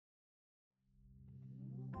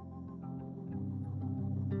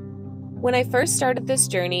When I first started this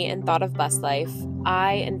journey and thought of bus life,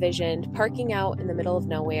 I envisioned parking out in the middle of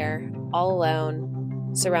nowhere, all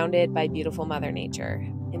alone, surrounded by beautiful Mother Nature,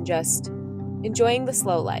 and just enjoying the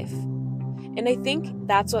slow life. And I think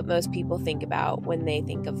that's what most people think about when they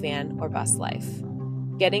think of van or bus life.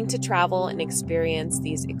 Getting to travel and experience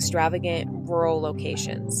these extravagant rural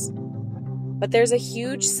locations. But there's a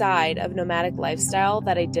huge side of nomadic lifestyle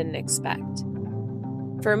that I didn't expect.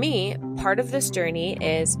 For me, part of this journey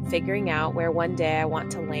is figuring out where one day I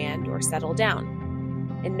want to land or settle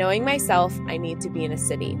down. And knowing myself, I need to be in a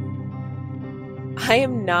city. I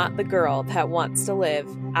am not the girl that wants to live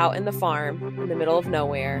out in the farm in the middle of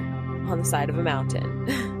nowhere on the side of a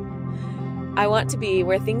mountain. I want to be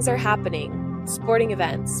where things are happening, sporting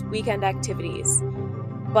events, weekend activities.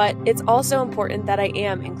 But it's also important that I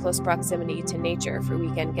am in close proximity to nature for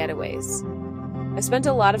weekend getaways. I've spent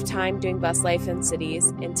a lot of time doing bus life in cities,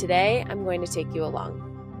 and today I'm going to take you along.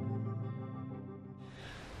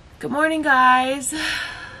 Good morning, guys.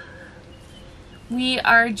 We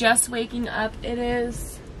are just waking up. It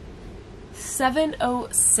is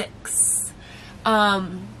 7:06.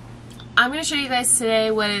 I'm going to show you guys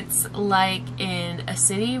today what it's like in a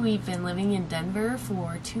city. We've been living in Denver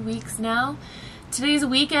for 2 weeks now. Today's a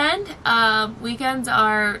weekend. Weekends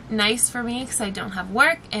are nice for me because I don't have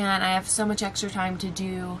work and I have so much extra time to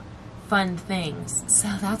do fun things. So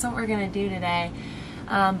that's what we're going to do today.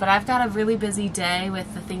 But I've got a really busy day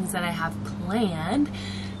with the things that I have planned.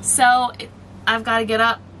 So I've got to get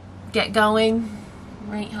up, get going.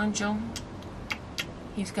 Right, Honcho?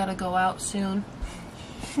 He's got to go out soon.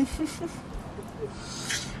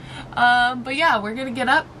 But yeah, we're going to get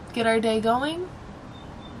up, get our day going.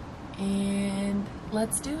 And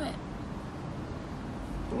let's do it.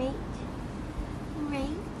 Right.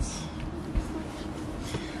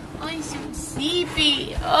 I'm so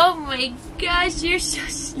sleepy. Oh my gosh, you're so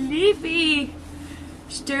sleepy.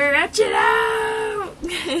 Stretch it out.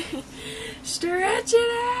 Stretch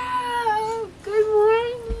it out. Good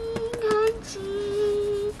morning,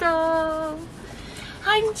 Honchito.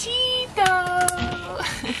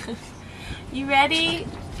 Honchito. You ready?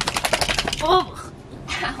 Oh,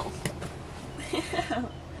 ow.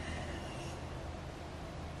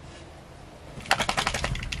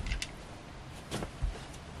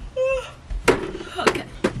 Okay.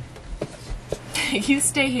 You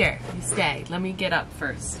stay here. You stay. Let me get up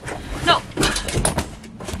first. No.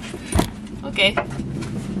 Okay.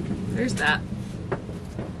 There's that.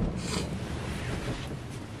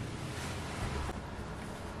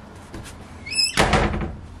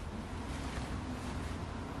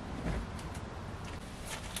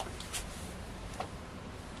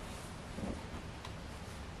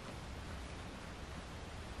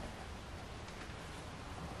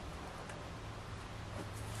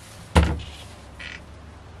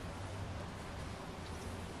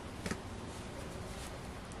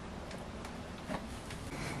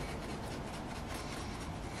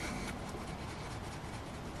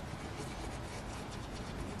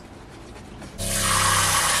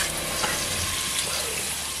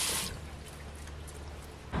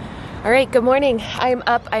 All right, good morning. I'm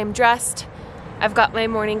up, I'm dressed. I've got my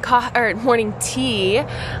morning tea.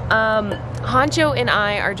 Honcho and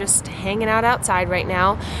I are just hanging out outside right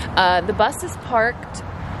now. The bus is parked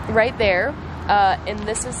right there, and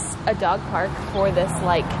this is a dog park for this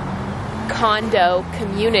like condo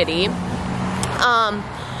community.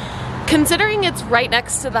 Considering it's right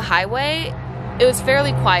next to the highway, it was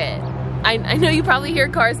fairly quiet. I know you probably hear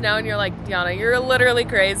cars now and you're like, Deanna, you're literally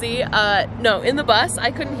crazy. No, in the bus,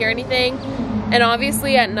 I couldn't hear anything. And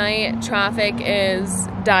obviously at night, traffic is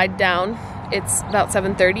died down. It's about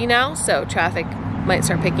 7:30 now, so traffic might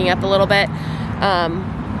start picking up a little bit.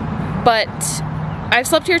 But I've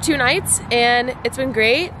slept here 2 nights and it's been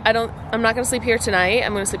great. I'm not gonna sleep here tonight.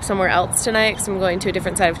 I'm gonna sleep somewhere else tonight because I'm going to a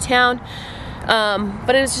different side of town.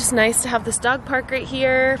 But it was just nice to have this dog park right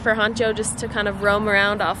here for Honcho just to kind of roam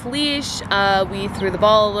around off leash. We threw the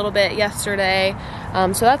ball a little bit yesterday,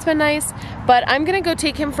 so that's been nice. But I'm gonna go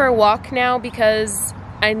take him for a walk now because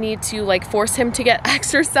I need to like force him to get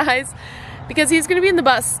exercise because he's gonna be in the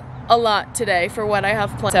bus a lot today for what I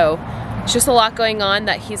have planned. So it's just a lot going on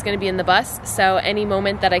that he's gonna be in the bus. So any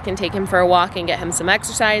moment that I can take him for a walk and get him some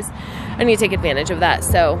exercise, I need to take advantage of that.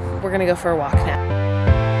 So we're gonna go for a walk now.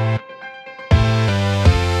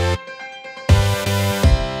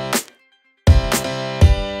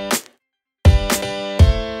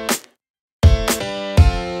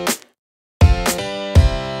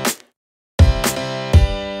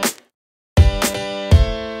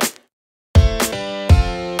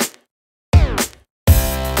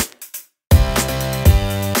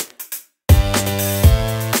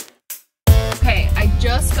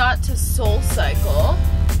 to SoulCycle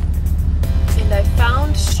and I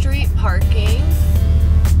found street parking.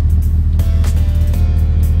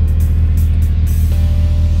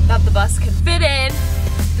 That the bus can fit in.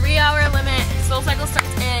 3-hour limit. SoulCycle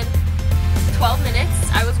starts in 12 minutes.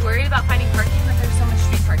 I was worried about finding parking, but there's so much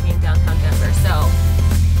street parking in downtown Denver, so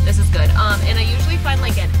this is good. And I usually find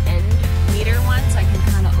like an end meter one so I can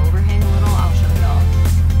kind of overhang a little. I'll show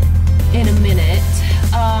y'all in a minute.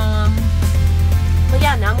 But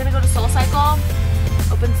yeah, now I'm gonna go to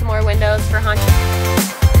SoulCycle, open some more windows for Honcho.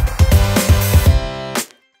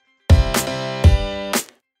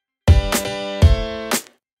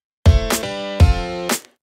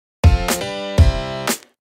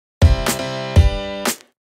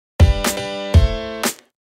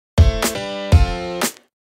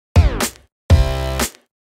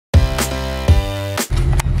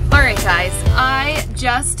 Guys, I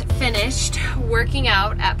just finished working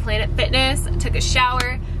out at Planet Fitness. Took a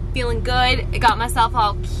shower, feeling good. I got myself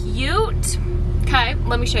all cute. Okay,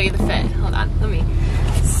 let me show you the fit. Hold on, let me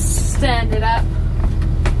stand it up.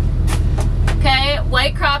 Okay,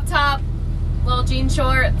 white crop top, little jean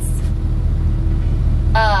shorts,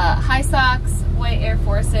 high socks, white Air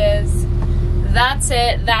Forces. That's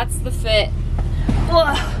it, that's the fit.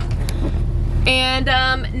 Ugh. And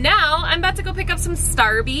now I'm about to go pick up some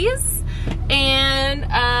Starbies and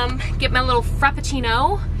get my little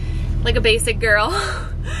frappuccino like a basic girl.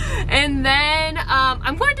 And then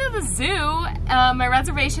I'm going to the zoo. My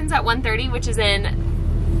reservation's at 1:30, which is in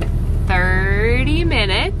 32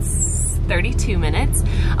 minutes.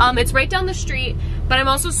 It's right down the street, but I'm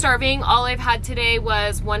also starving. All I've had today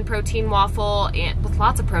was one protein waffle, and with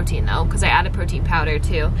lots of protein though, because I added protein powder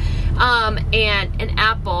too, and an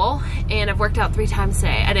apple, and I've worked out 3 times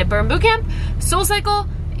today. I did burn boot camp, SoulCycle,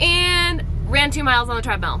 and ran 2 miles on the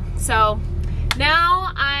treadmill. So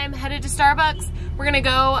now I'm headed to Starbucks. We're gonna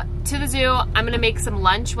go to the zoo. I'm gonna make some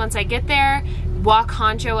lunch once I get there. Walk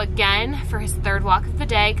Honcho again for his 3rd walk of the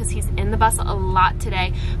day because he's in the bus a lot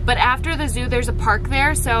today. But after the zoo, there's a park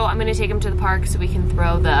there, so I'm gonna take him to the park so we can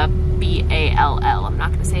throw the B-A-L-L. I'm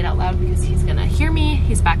not gonna say it out loud because he's gonna hear me.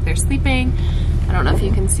 He's back there sleeping. I don't know if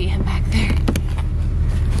you can see him back there.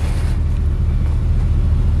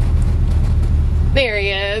 There he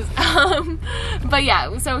is. But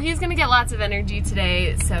yeah, so he's gonna get lots of energy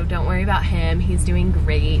today, so don't worry about him. He's doing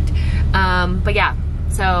great. But yeah,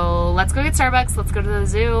 so let's go get Starbucks, let's go to the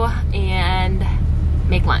zoo and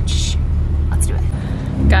make lunch. Let's do it.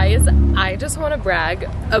 Guys, I just wanna brag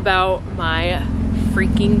about my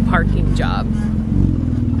freaking parking job.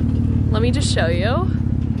 Let me just show you.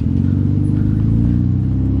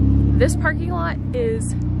 This parking lot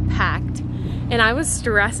is packed. And I was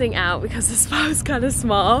stressing out because the spot was kind of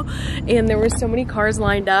small and there were so many cars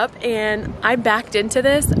lined up, and I backed into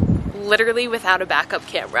this literally without a backup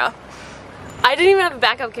camera. I didn't even have a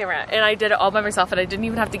backup camera and I did it all by myself, and I didn't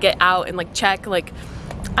even have to get out and like check, like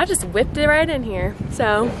I just whipped it right in here.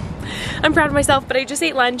 So I'm proud of myself, but I just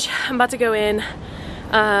ate lunch. I'm about to go in.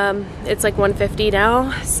 It's like 1:50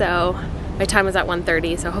 now, so my time was at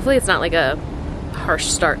 1:30, so hopefully it's not like a harsh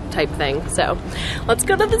start type thing. So let's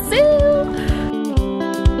go to the zoo.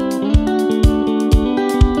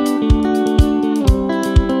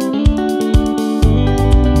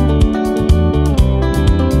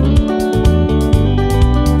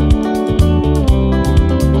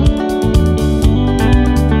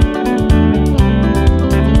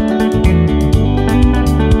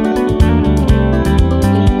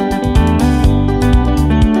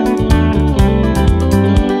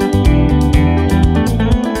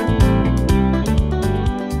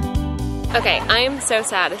 Okay, I am so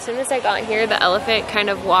sad. As soon as I got here, the elephant kind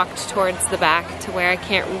of walked towards the back to where I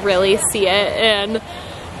can't really see it, and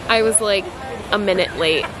I was like a minute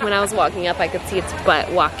late. When I was walking up, I could see its butt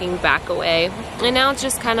walking back away. And now it's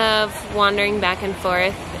just kind of wandering back and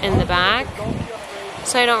forth in the back,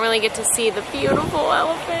 so I don't really get to see the beautiful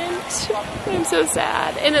elephant. I'm so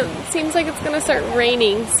sad. And it seems like it's gonna start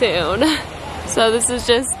raining soon. So this is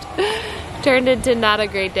just turned into not a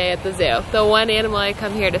great day at the zoo. The one animal I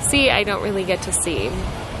come here to see, I don't really get to see.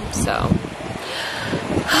 So,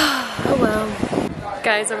 oh well.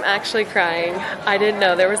 Guys, I'm actually crying. I didn't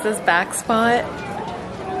know there was this back spot,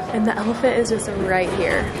 and the elephant is just right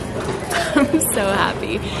here. I'm so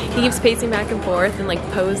happy. He keeps pacing back and forth and like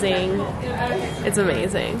posing. It's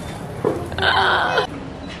amazing. Ah.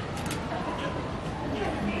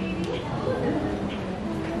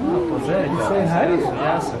 You say hi?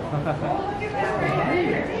 Yes.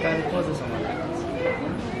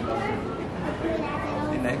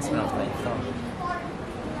 The next smells like fun.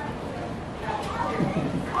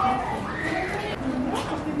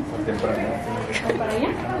 Temprano.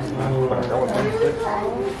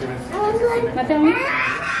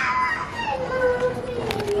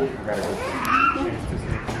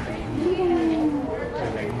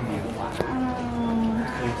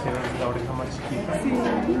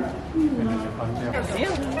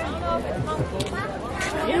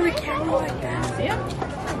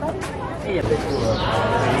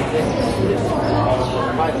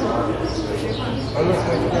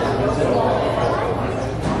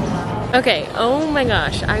 Okay, oh my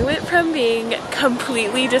gosh, I went from being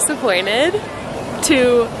completely disappointed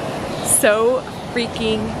to so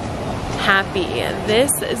freaking happy.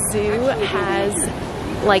 This zoo has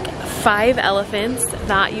like 5 elephants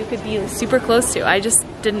that you could be super close to. I just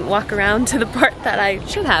didn't walk around to the part that I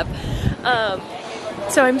should have.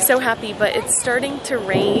 So I'm so happy, but it's starting to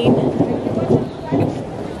rain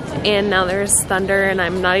and now there's thunder and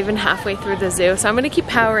I'm not even halfway through the zoo, so I'm gonna keep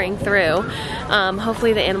powering through.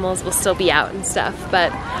 Hopefully the animals will still be out and stuff,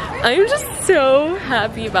 but I'm just so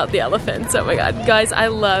happy about the elephants. Oh my god, guys, I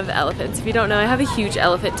love elephants. If you don't know, I have a huge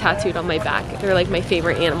elephant tattooed on my back. They're like my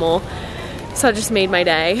favorite animal, so it just made my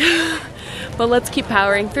day. But let's keep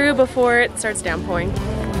powering through before it starts downpouring.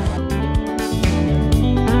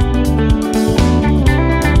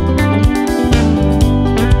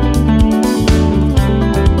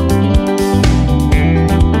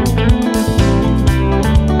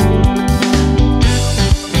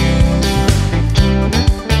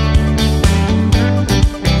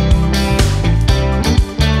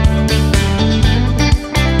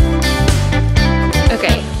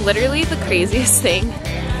 Literally the craziest thing.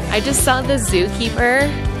 I just saw the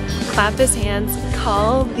zookeeper clap his hands,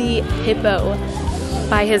 call the hippo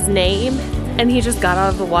by his name, and he just got out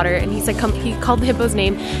of the water and he said, "Come." He called the hippo's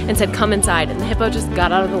name and said, "Come inside." And the hippo just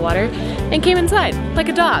got out of the water and came inside like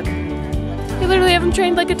a dog. You literally have him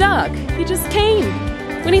trained like a dog. He just came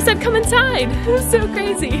when he said, "Come inside." It was so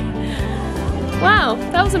crazy. Wow,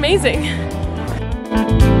 that was amazing.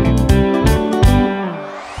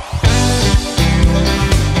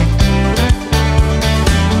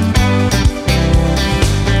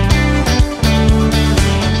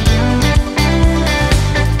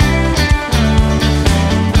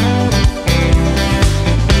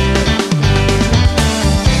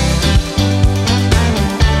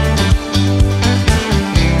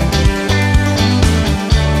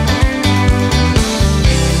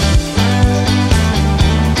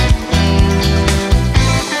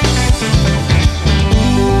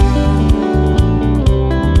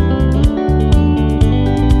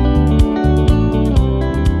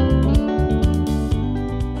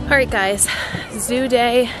 Alright guys, zoo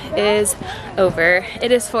day is over.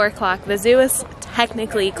 It is 4 o'clock. The zoo is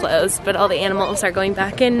technically closed, but all the animals are going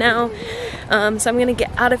back in now. So I'm gonna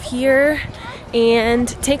get out of here and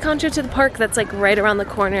take Concho to the park that's like right around the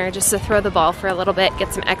corner just to throw the ball for a little bit,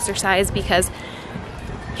 get some exercise because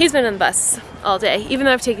he's been in the bus all day. Even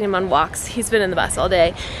though I've taken him on walks, he's been in the bus all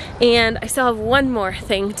day. And I still have one more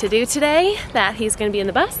thing to do today that he's gonna be in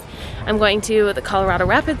the bus. I'm going to the Colorado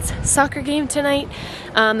Rapids soccer game tonight.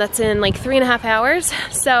 That's in like 3.5 hours.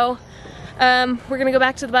 So we're gonna go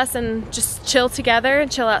back to the bus and just chill together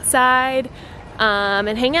and chill outside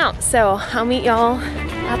and hang out. So I'll meet y'all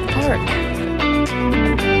at the park.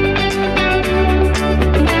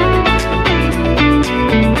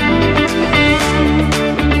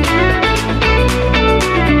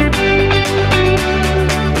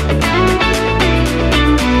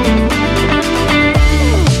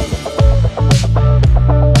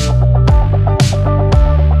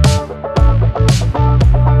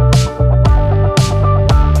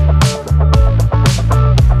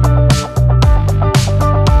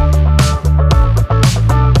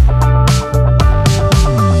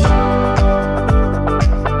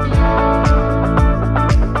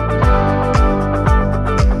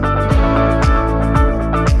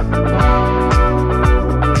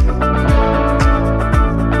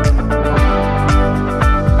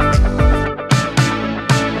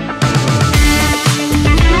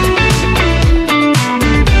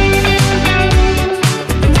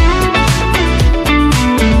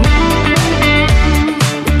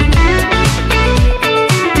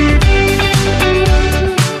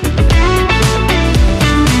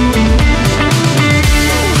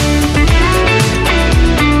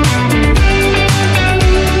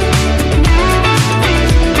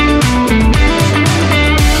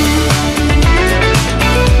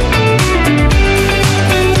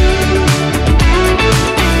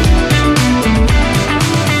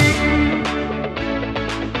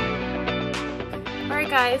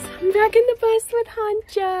 Guys, I'm back in the bus with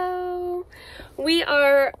Honcho. We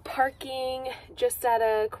are parking just at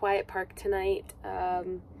a quiet park tonight.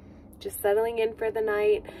 just settling in for the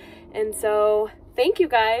night. And so thank you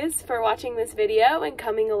guys for watching this video and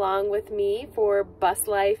coming along with me for bus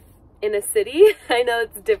life in a city. I know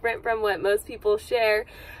it's different from what most people share,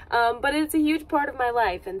 but it's a huge part of my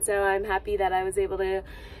life, and so I'm happy that I was able to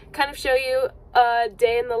kind of show you a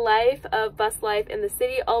day in the life of bus life in the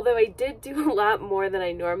city, although I did do a lot more than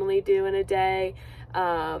I normally do in a day.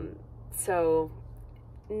 So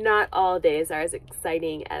not all days are as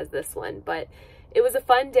exciting as this one, but it was a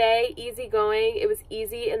fun day, easy going. It was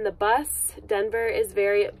easy in the bus. Denver is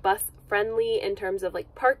very bus friendly in terms of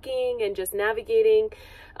like parking and just navigating.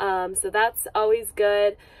 So that's always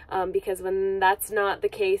good, because when that's not the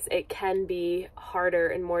case, it can be harder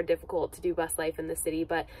and more difficult to do bus life in the city.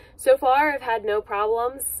 But so far I've had no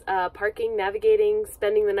problems parking, navigating,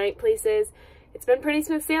 spending the night places. It's been pretty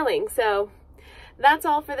smooth sailing. So that's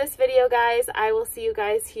all for this video, guys. I will see you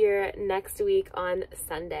guys here next week on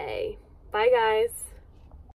Sunday. Bye, guys.